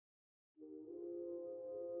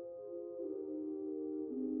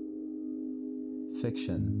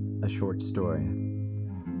Fiction, a short story.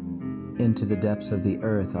 Into the depths of the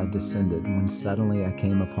earth I descended when suddenly I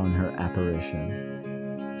came upon her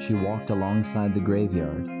apparition. She walked alongside the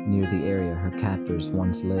graveyard, near the area her captors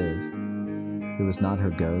once lived. It was not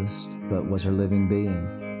her ghost, but was her living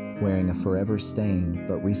being, wearing a forever stained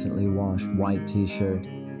but recently washed white t-shirt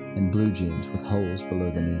and blue jeans with holes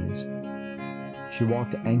below the knees. She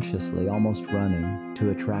walked anxiously, almost running,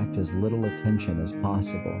 to attract as little attention as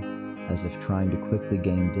possible, as if trying to quickly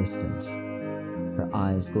gain distance. Her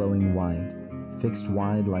eyes glowing white, fixed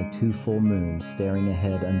wide like two full moons staring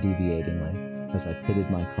ahead undeviatingly as I pitted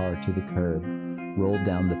my car to the curb, rolled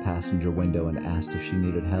down the passenger window and asked if she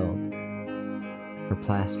needed help. Her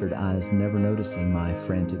plastered eyes never noticing my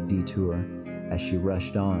frantic detour as she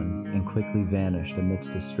rushed on and quickly vanished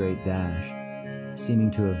amidst a straight dash,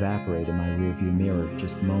 seeming to evaporate in my rearview mirror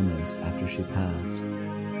just moments after she passed.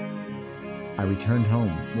 I returned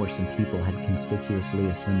home, where some people had conspicuously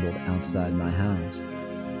assembled outside my house.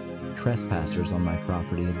 Trespassers on my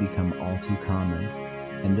property had become all too common,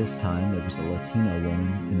 and this time it was a Latino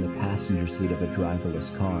woman in the passenger seat of a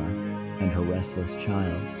driverless car and her restless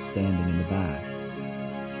child standing in the back.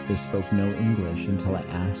 They spoke no English until I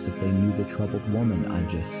asked if they knew the troubled woman I'd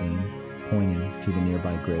just seen, pointing to the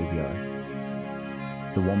nearby graveyard.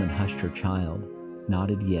 The woman hushed her child,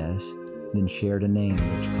 nodded yes, then shared a name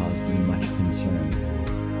which caused me much concern.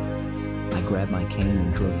 I grabbed my cane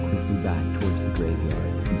and drove quickly back towards the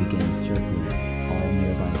graveyard and began circling all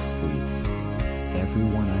nearby streets.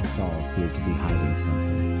 Everyone I saw appeared to be hiding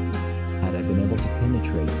something. Had I been able to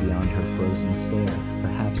penetrate beyond her frozen stare,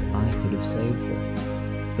 perhaps I could have saved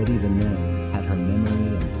her. But even then, had her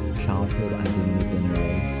memory and childhood identity been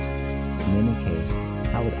erased? In any case,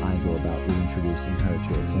 how would I go about reintroducing her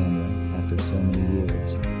to her family after so many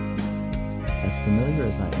years? As familiar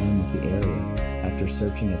as I am with the area, after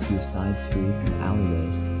searching a few side streets and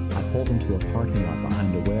alleyways, I pulled into a parking lot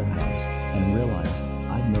behind a warehouse and realized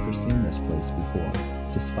I'd never seen this place before,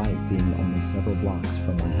 despite being only several blocks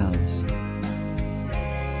from my house.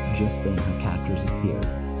 Just then her captors appeared.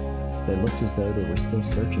 They looked as though they were still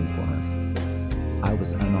searching for her. I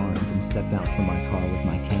was unarmed and stepped out from my car with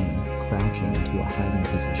my cane, crouching into a hiding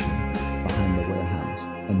position behind the warehouse,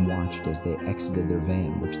 and watched as they exited their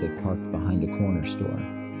van, which they parked behind a corner store.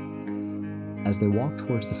 As they walked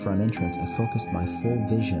towards the front entrance, I focused my full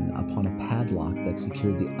vision upon a padlock that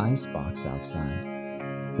secured the icebox outside.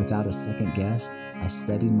 Without a second guess, I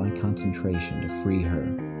steadied my concentration to free her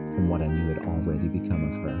from what I knew had already become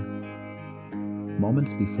of her.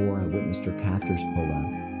 Moments before I witnessed her captors pull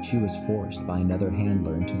up, she was forced by another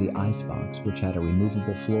handler into the icebox, which had a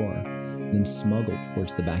removable floor, then smuggled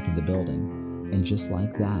towards the back of the building. And just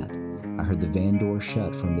like that, I heard the van door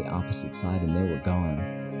shut from the opposite side and they were gone.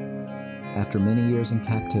 After many years in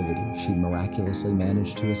captivity, she'd miraculously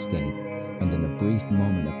managed to escape, and in a brief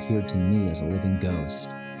moment appeared to me as a living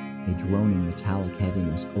ghost. A droning metallic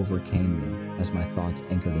heaviness overcame me as my thoughts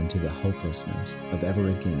anchored into the hopelessness of ever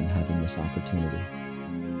again having this opportunity.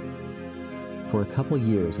 For a couple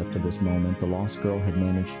years up to this moment, the lost girl had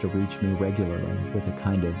managed to reach me regularly with a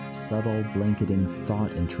kind of subtle, blanketing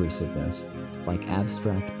thought intrusiveness, like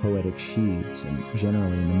abstract poetic sheaths and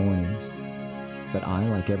generally in the mornings. But I,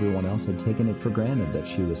 like everyone else, had taken it for granted that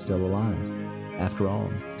she was still alive. After all,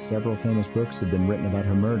 several famous books had been written about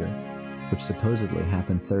her murder, which supposedly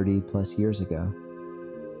happened 30+ years ago.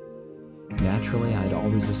 Naturally, I'd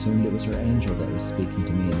always assumed it was her angel that was speaking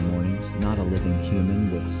to me in the mornings, not a living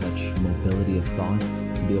human with such mobility of thought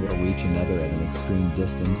to be able to reach another at an extreme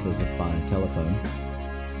distance as if by telephone.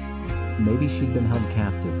 Maybe she'd been held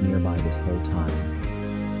captive nearby this whole time.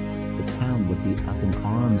 The town would be up in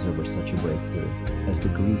arms over such a breakthrough, as the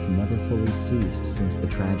grief never fully ceased since the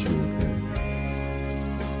tragedy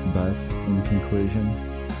occurred. But, in conclusion,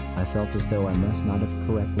 I felt as though I must not have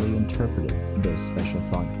correctly interpreted those special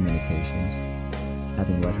thought communications,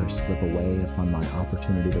 having let her slip away upon my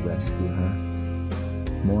opportunity to rescue her.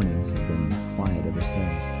 Mornings have been quiet ever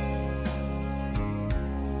since.